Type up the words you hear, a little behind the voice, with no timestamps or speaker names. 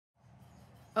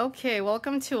Okay,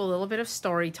 welcome to a little bit of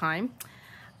story time.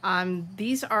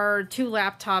 These are two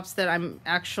laptops that I'm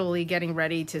actually getting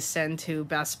ready to send to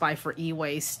Best Buy for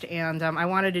e-waste, and I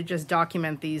wanted to just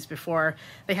document these before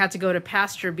they had to go to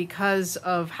pasture because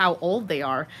of how old they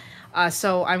are.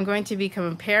 So I'm going to be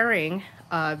comparing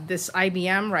this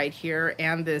IBM right here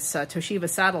and this Toshiba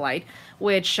Satellite,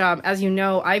 which, as you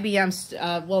know, IBM's,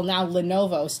 well, now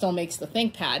Lenovo still makes the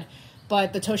ThinkPad.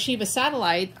 But the Toshiba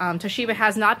Satellite, Toshiba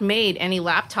has not made any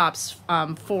laptops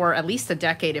for at least a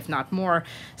decade, if not more.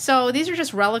 So these are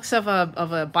just relics of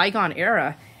a bygone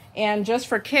era. And just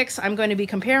for kicks, I'm going to be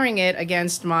comparing it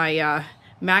against my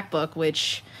MacBook,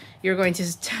 which you're going to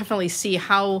definitely see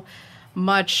how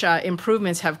much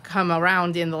improvements have come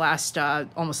around in the last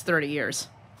almost 30 years.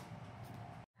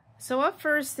 So up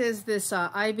first is this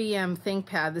IBM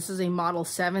ThinkPad. This is a model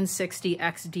 760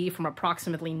 XD from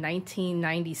approximately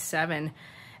 1997.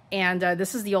 And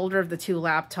this is the older of the two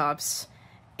laptops.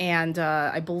 And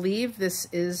I believe this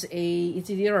is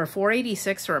it's either a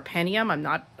 486 or a Pentium. I'm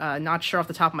not sure off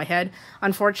the top of my head.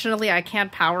 Unfortunately, I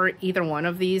can't power either one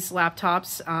of these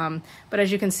laptops. But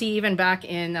as you can see, even back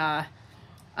in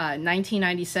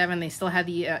 1997, they still had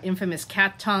the infamous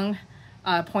cat tongue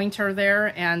pointer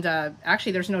there, and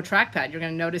actually there's no trackpad. You're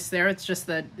going to notice there it's just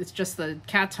the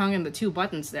cat tongue and the two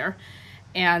buttons there.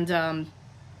 And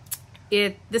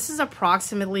this is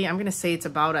approximately, I'm going to say it's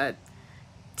about a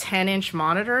 10-inch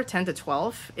monitor, 10 to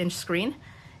 12-inch screen,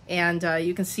 and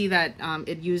you can see that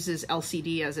it uses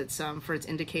LCD as its for its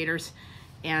indicators.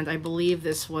 And I believe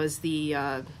this was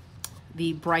the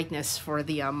brightness for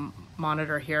the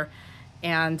monitor here,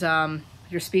 and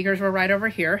your speakers were right over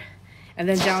here. And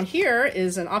then down here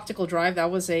is an optical drive. That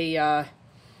was a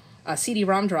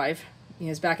CD-ROM drive. It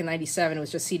was back in '97. It was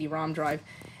just CD-ROM drive.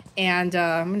 And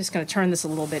I'm just going to turn this a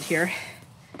little bit here.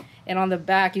 And on the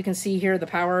back, you can see here the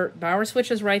power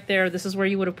switch is right there. This is where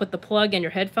you would have put the plug and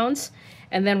your headphones.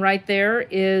 And then right there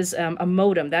is a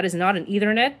modem. That is not an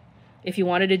Ethernet. If you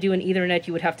wanted to do an Ethernet,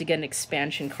 you would have to get an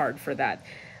expansion card for that.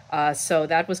 So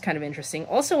that was kind of interesting.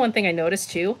 Also, one thing I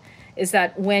noticed too is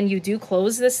that when you do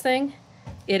close this thing,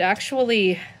 it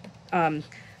actually,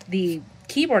 the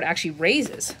keyboard actually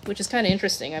raises, which is kind of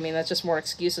interesting. I mean, that's just more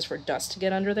excuses for dust to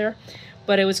get under there.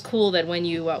 But it was cool that when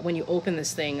you open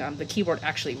this thing, the keyboard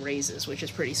actually raises, which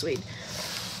is pretty sweet.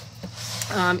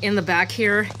 In the back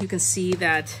here, you can see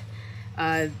that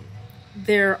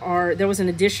there was an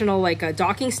additional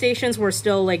docking stations were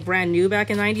still like brand new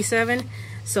back in '97.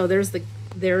 So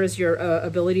there is your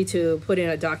ability to put in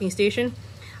a docking station.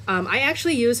 I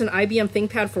actually use an IBM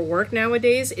ThinkPad for work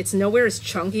nowadays. It's nowhere as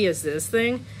chunky as this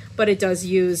thing, but it does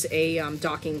use a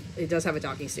docking. It does have a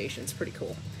docking station. It's pretty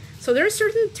cool. So there are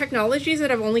certain technologies that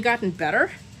have only gotten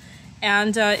better,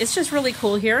 and it's just really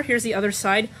cool here. Here's the other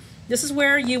side. This is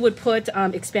where you would put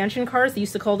expansion cards. They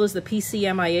used to call those the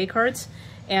PCMIA cards,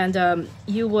 and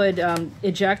you would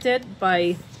eject it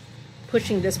by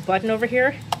pushing this button over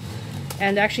here.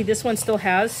 And actually, this one still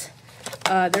has.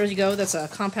 There you go. That's a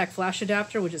compact flash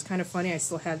adapter, which is kind of funny. I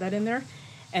still had that in there.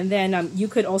 And then you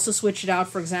could also switch it out.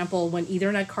 For example, when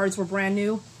Ethernet cards were brand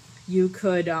new, you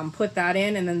could put that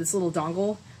in, and then this little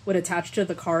dongle would attach to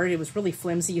the card. It was really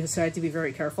flimsy, so I had to be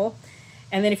very careful.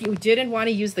 And then if you didn't want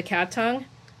to use the cat tongue,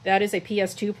 that is a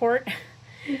PS2 port.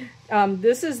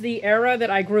 This is the era that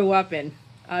I grew up in,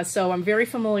 so I'm very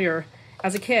familiar.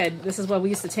 As a kid, this is what we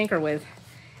used to tinker with.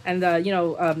 And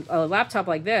a laptop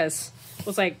like this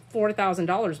was like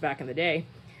 $4,000 back in the day.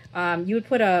 You would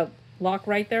put a lock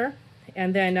right there,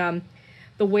 and then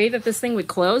the way that this thing would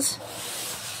close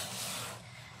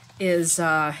is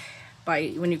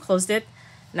by when you closed it.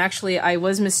 And actually, I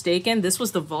was mistaken. This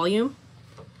was the volume,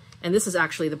 and this is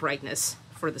actually the brightness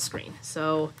for the screen.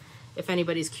 So if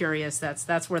anybody's curious,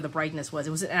 that's where the brightness was.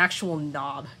 It was an actual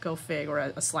knob, go fig, or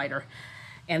a slider.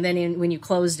 And then when you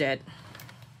closed it,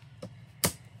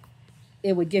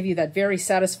 it would give you that very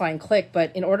satisfying click.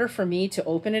 But in order for me to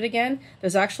open it again,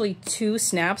 there's actually two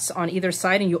snaps on either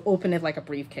side, and you open it like a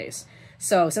briefcase.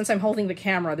 So since I'm holding the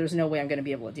camera, there's no way I'm going to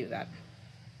be able to do that.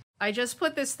 I just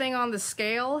put this thing on the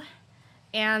scale,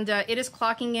 and it is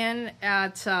clocking in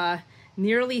at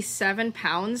nearly 7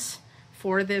 pounds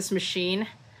for this machine.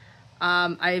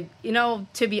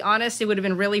 To be honest, it would have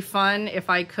been really fun if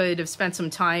I could have spent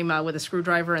some time with a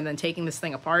screwdriver and then taking this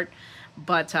thing apart.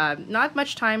 But not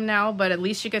much time now, but at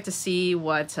least you get to see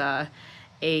what a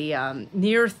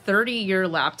near 30-year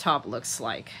laptop looks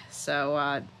like.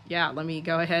 So yeah, let me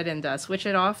go ahead and switch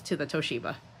it off to the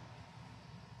Toshiba.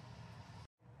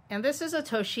 And this is a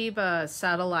Toshiba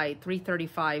Satellite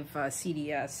 335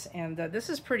 CDS, and this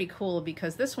is pretty cool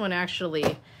because this one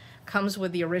actually comes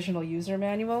with the original user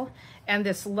manual and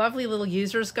this lovely little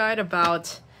user's guide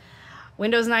about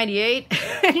Windows 98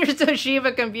 and your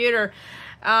Toshiba computer.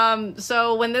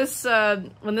 So when this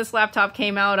laptop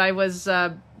came out, I was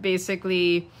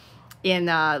basically in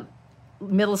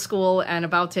middle school and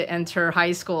about to enter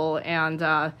high school, and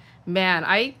man,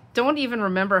 I don't even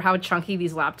remember how chunky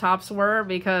these laptops were,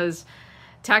 because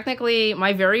technically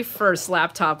my very first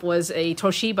laptop was a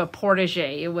Toshiba Portage.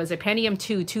 It was a Pentium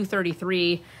 2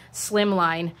 233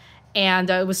 slimline, and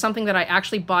it was something that I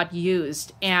actually bought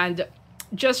used. And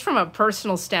just from a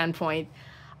personal standpoint,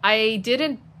 I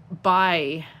didn't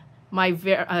buy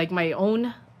my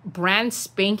own brand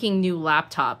spanking new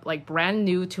laptop, like brand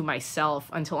new to myself,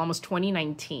 until almost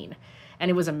 2019, and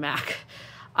it was a Mac.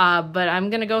 But I'm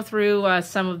gonna go through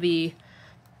some of the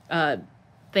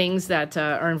things that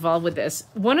are involved with this.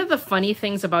 One of the funny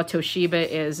things about Toshiba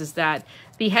is that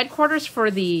the headquarters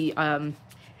for the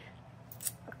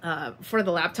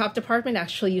laptop department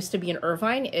actually used to be in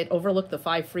Irvine. It overlooked the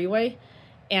 5 freeway.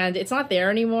 And it's not there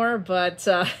anymore, but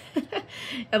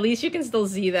at least you can still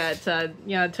see that,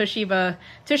 you know, Toshiba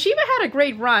had a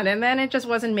great run, and then it just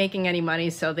wasn't making any money,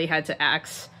 so they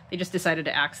just decided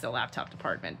to axe the laptop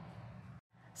department.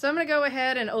 So I'm going to go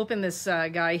ahead and open this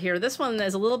guy here. This one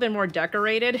is a little bit more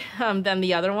decorated than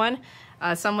the other one.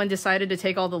 Someone decided to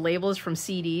take all the labels from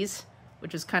CDs,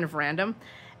 which is kind of random.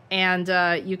 And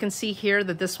you can see here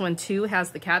that this one too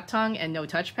has the cat tongue and no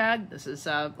touchpad. This is,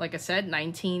 like I said,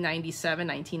 1997,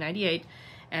 1998.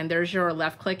 And there's your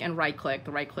left click and right click,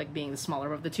 the right click being the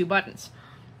smaller of the two buttons.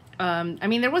 I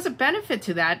mean, there was a benefit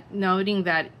to that, noting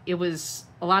that it was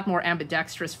a lot more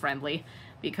ambidextrous friendly,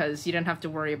 because you didn't have to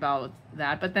worry about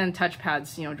that. But then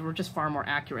touchpads, you know, were just far more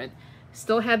accurate.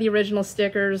 Still had the original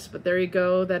stickers, but there you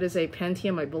go. That is a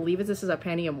Pentium. I believe this is a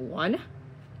Pentium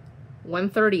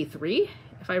 133.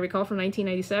 If I recall, from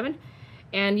 1997.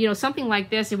 And, you know, something like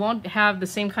this, it won't have the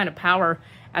same kind of power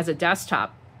as a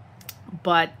desktop,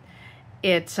 but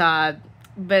it's,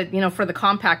 but, you know, for the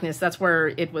compactness, that's where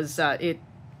it was, it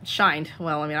shined.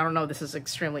 Well, I mean, I don't know, this is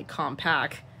extremely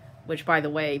compact, which, by the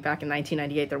way, back in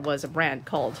 1998, there was a brand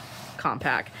called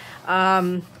Compaq.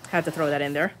 Had to throw that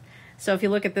in there. So if you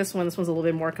look at this one's a little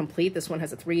bit more complete. This one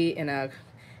has a 3.5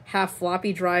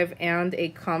 floppy drive and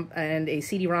a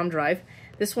CD-ROM drive.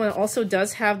 This one also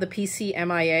does have the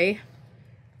PCMIA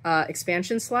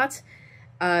expansion slots.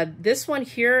 This one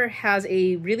here has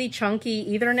a really chunky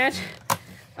Ethernet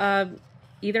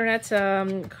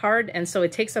card, and so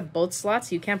it takes up both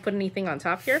slots. You can't put anything on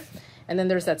top here. And then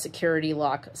there's that security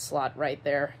lock slot right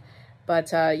there.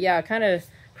 But yeah, kind of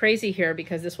crazy here,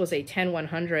 because this was a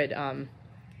 10100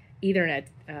 Ethernet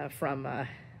from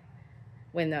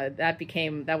when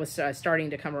that was starting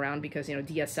to come around, because, you know,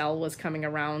 DSL was coming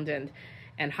around, and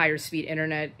higher speed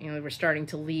internet, you know, we're starting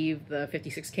to leave the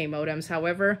 56K modems.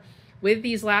 However, with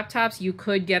these laptops, you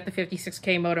could get the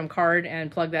 56K modem card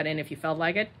and plug that in if you felt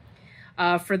like it.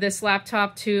 For this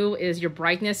laptop too, is your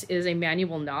brightness is a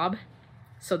manual knob.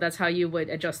 So that's how you would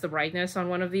adjust the brightness on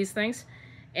one of these things.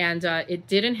 And it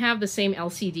didn't have the same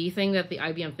LCD thing that the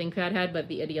IBM ThinkPad had, but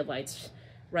the idiot lights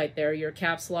right there, your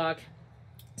caps lock,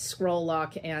 scroll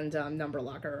lock, and number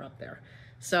lock are up there.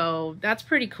 So that's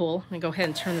pretty cool. Let me go ahead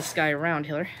and turn this guy around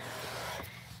here.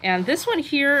 And this one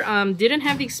here didn't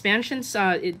have the expansions.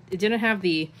 It didn't have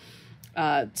the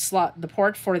the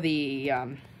port for the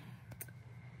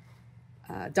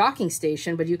docking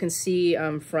station, but you can see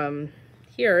from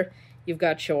here, you've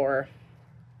got your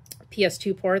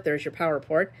PS2 port. There's your power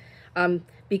port.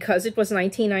 Because it was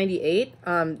 1998,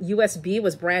 USB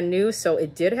was brand new, so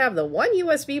it did have the one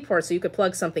USB port, so you could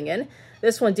plug something in.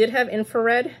 This one did have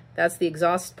infrared. That's the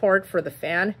exhaust port for the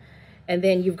fan. And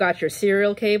then you've got your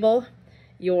serial cable,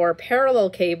 your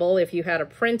parallel cable if you had a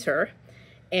printer,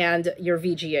 and your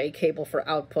VGA cable for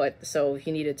output. So if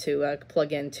you needed to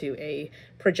plug into a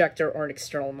projector or an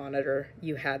external monitor,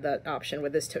 you had that option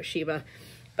with this Toshiba.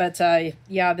 But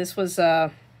yeah, this was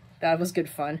that was good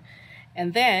fun.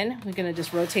 And then we're going to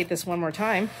just rotate this one more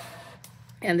time.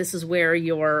 And this is where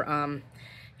your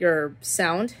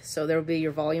sound, so there will be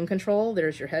your volume control.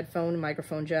 There's your headphone,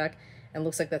 microphone jack, and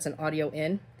looks like that's an audio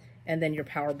in. And then your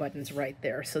power button's right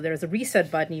there. So there's a reset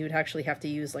button. You'd actually have to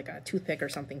use like a toothpick or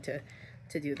something to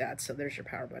do that. So there's your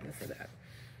power button for that.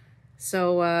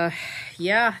 So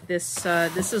yeah, this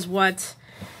is what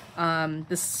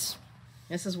this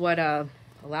is what a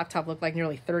laptop looked like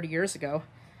nearly 30 years ago.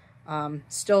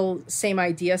 Still same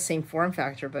idea, same form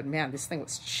factor, but man, this thing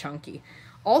was chunky.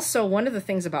 Also, one of the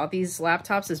things about these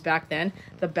laptops is back then,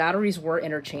 the batteries were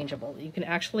interchangeable. You can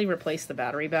actually replace the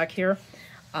battery back here.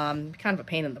 Kind of a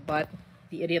pain in the butt.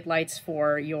 The idiot lights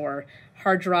for your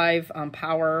hard drive,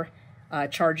 power,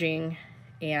 charging,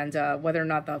 and whether or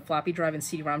not the floppy drive and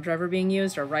CD-ROM drive are being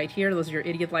used are right here. Those are your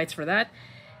idiot lights for that.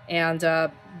 And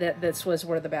this was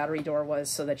where the battery door was,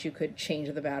 so that you could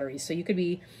change the battery. So you could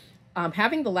be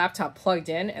having the laptop plugged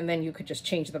in, and then you could just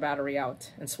change the battery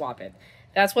out and swap it.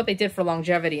 That's what they did for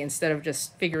longevity, instead of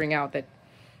just figuring out that,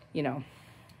 you know,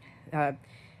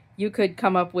 you could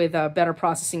come up with better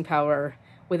processing power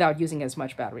without using as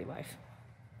much battery life.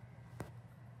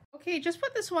 Okay, just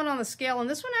put this one on the scale, and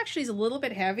this one actually is a little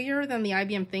bit heavier than the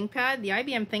IBM ThinkPad. The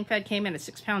IBM ThinkPad came in at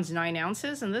 6 pounds 9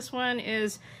 ounces, and this one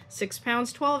is 6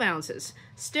 pounds 12 ounces.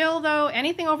 Still, though,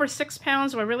 anything over 6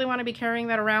 pounds, do I really want to be carrying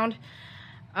that around?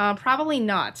 Probably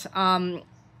not.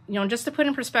 You know, just to put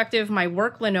in perspective, my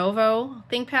work Lenovo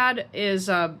ThinkPad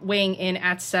is weighing in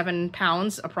at 7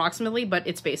 pounds approximately, but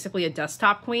it's basically a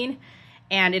desktop queen,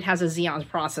 and it has a Xeon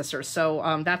processor,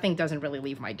 so that thing doesn't really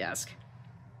leave my desk.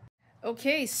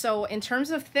 Okay, so in terms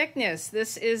of thickness,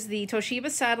 this is the Toshiba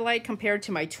Satellite compared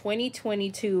to my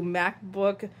 2022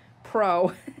 MacBook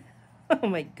Pro. Oh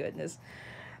my goodness.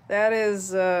 That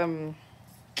is,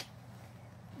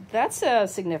 that's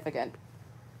significant.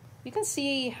 You can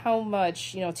see how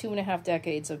much, you know, 2.5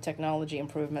 decades of technology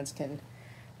improvements can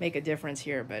make a difference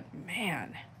here, but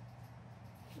man,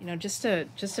 you know, just to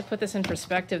put this in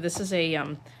perspective, this is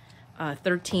a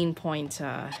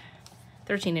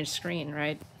 13-inch screen,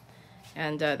 right?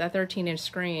 And that 13-inch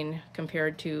screen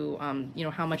compared to you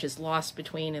know, how much is lost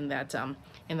between in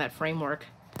that framework,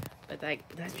 but that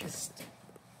is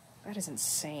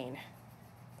insane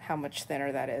how much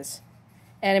thinner that is.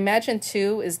 And imagine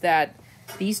too is that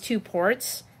these two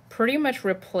ports pretty much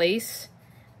replace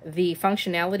the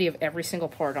functionality of every single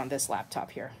port on this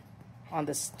laptop here, on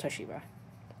this Toshiba.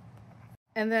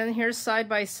 And then here's side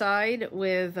by side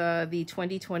with the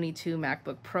 2022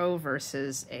 MacBook Pro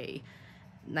versus a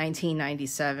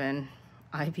 1997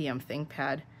 IBM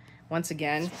ThinkPad. Once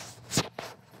again,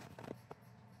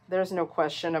 there's no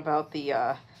question about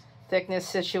the thickness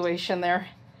situation there,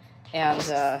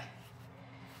 and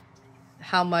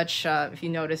how much, if you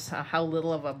notice how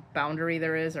little of a boundary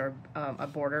there is, or a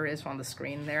border is on the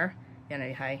screen there. You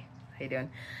know, hi, how you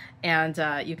doing?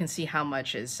 And you can see how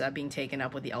much is being taken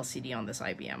up with the LCD on this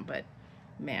IBM. But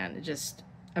man, just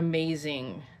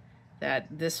amazing that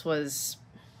this was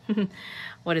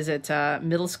what is it,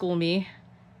 middle school me,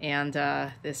 and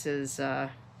this is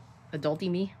adulty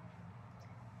me.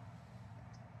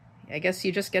 I guess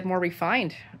you just get more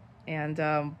refined, and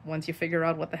once you figure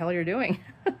out what the hell you're doing.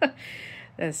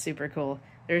 That's super cool.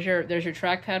 There's your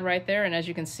trackpad right there, and as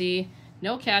you can see,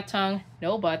 no cat tongue,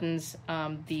 no buttons.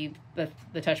 The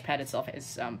touchpad itself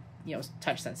is you know,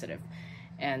 touch sensitive,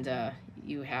 and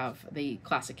you have the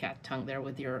classic cat tongue there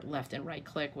with your left and right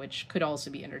click, which could also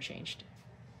be interchanged.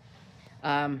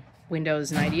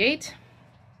 Windows 98,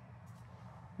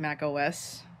 Mac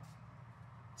OS,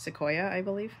 Sequoia, I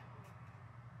believe.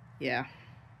 Yeah,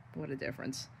 what a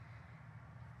difference.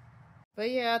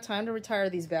 But yeah, time to retire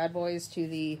these bad boys to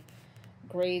the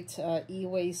great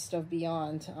e-waste of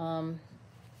beyond.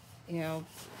 You know,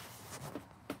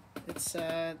 it's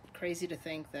crazy to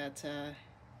think that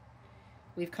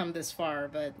we've come this far,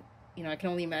 but you know, I can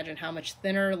only imagine how much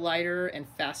thinner, lighter, and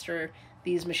faster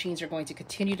these machines are going to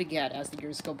continue to get as the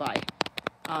years go by.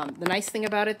 The nice thing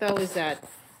about it, though, is that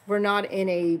we're not in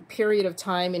a period of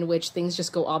time in which things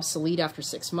just go obsolete after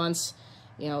 6 months.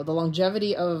 You know, the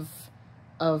longevity of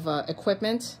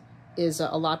equipment is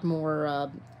a lot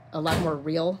more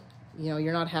real. You know,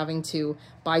 you're not having to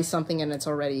buy something and it's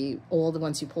already old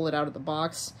once you pull it out of the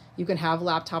box. You can have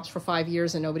laptops for 5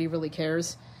 years and nobody really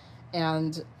cares,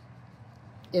 and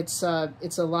it's a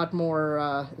lot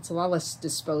more it's a lot less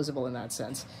disposable in that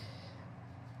sense.